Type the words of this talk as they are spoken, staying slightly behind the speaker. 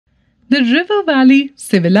the River Valley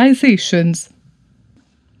Civilizations.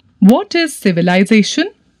 What is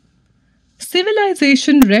civilization?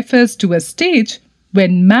 Civilization refers to a stage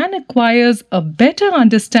when man acquires a better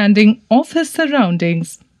understanding of his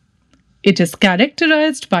surroundings. It is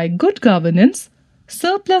characterized by good governance,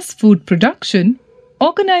 surplus food production,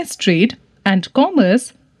 organized trade and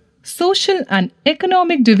commerce, social and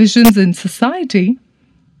economic divisions in society,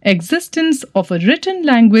 existence of a written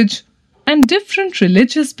language, and different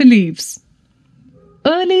religious beliefs.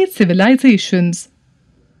 Early civilizations: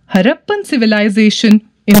 Harappan civilization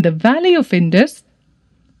in the Valley of Indus,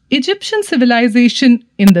 Egyptian civilization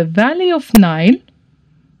in the Valley of Nile,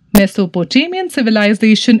 Mesopotamian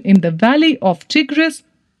civilization in the Valley of Tigris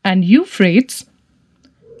and Euphrates,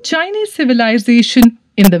 Chinese civilization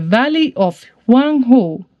in the Valley of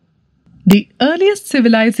Huanghe. The earliest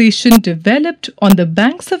civilization developed on the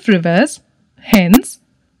banks of rivers, hence,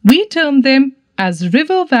 we term them as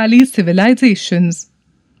river valley civilizations.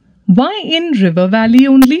 Why in river valley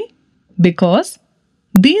only? Because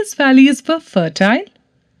these valleys were fertile,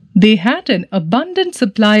 they had an abundant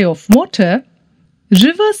supply of water,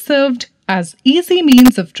 rivers served as easy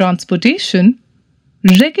means of transportation,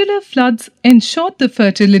 regular floods ensured the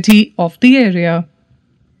fertility of the area.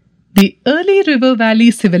 The early river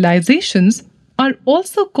valley civilizations are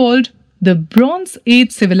also called the Bronze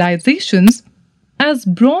Age civilizations, as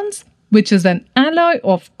bronze, which is an alloy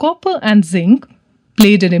of copper and zinc,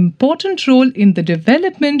 played an important role in the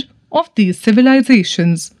development of these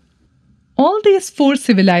civilizations. All these four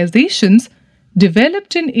civilizations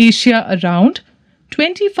developed in Asia around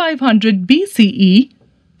 2500 BCE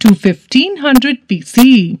to 1500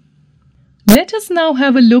 BCE. Let us now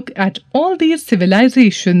have a look at all these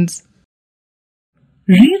civilizations.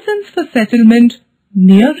 Reasons for settlement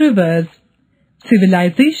near rivers.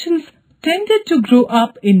 Civilizations tended to grow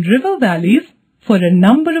up in river valleys for a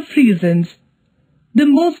number of reasons. The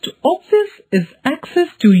most obvious is access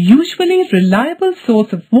to usually reliable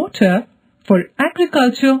source of water for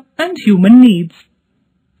agriculture and human needs.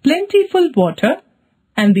 Plentiful water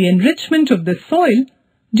and the enrichment of the soil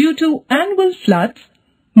due to annual floods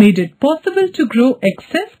made it possible to grow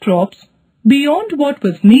excess crops beyond what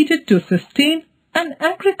was needed to sustain an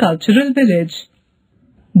agricultural village.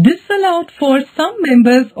 This allowed for some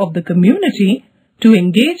members of the community to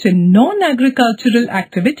engage in non-agricultural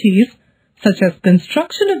activities such as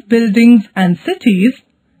construction of buildings and cities,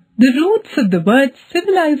 the roots of the word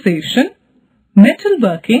civilization,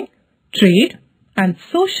 metalworking, trade, and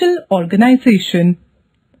social organization.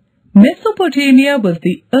 Mesopotamia was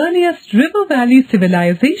the earliest river valley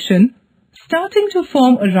civilization, starting to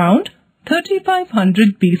form around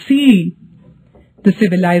 3500 BCE. The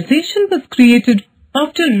civilization was created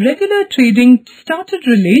after regular trading started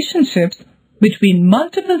relationships between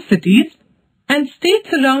multiple cities and states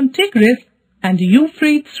around Tigris and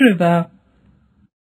Euphrates River.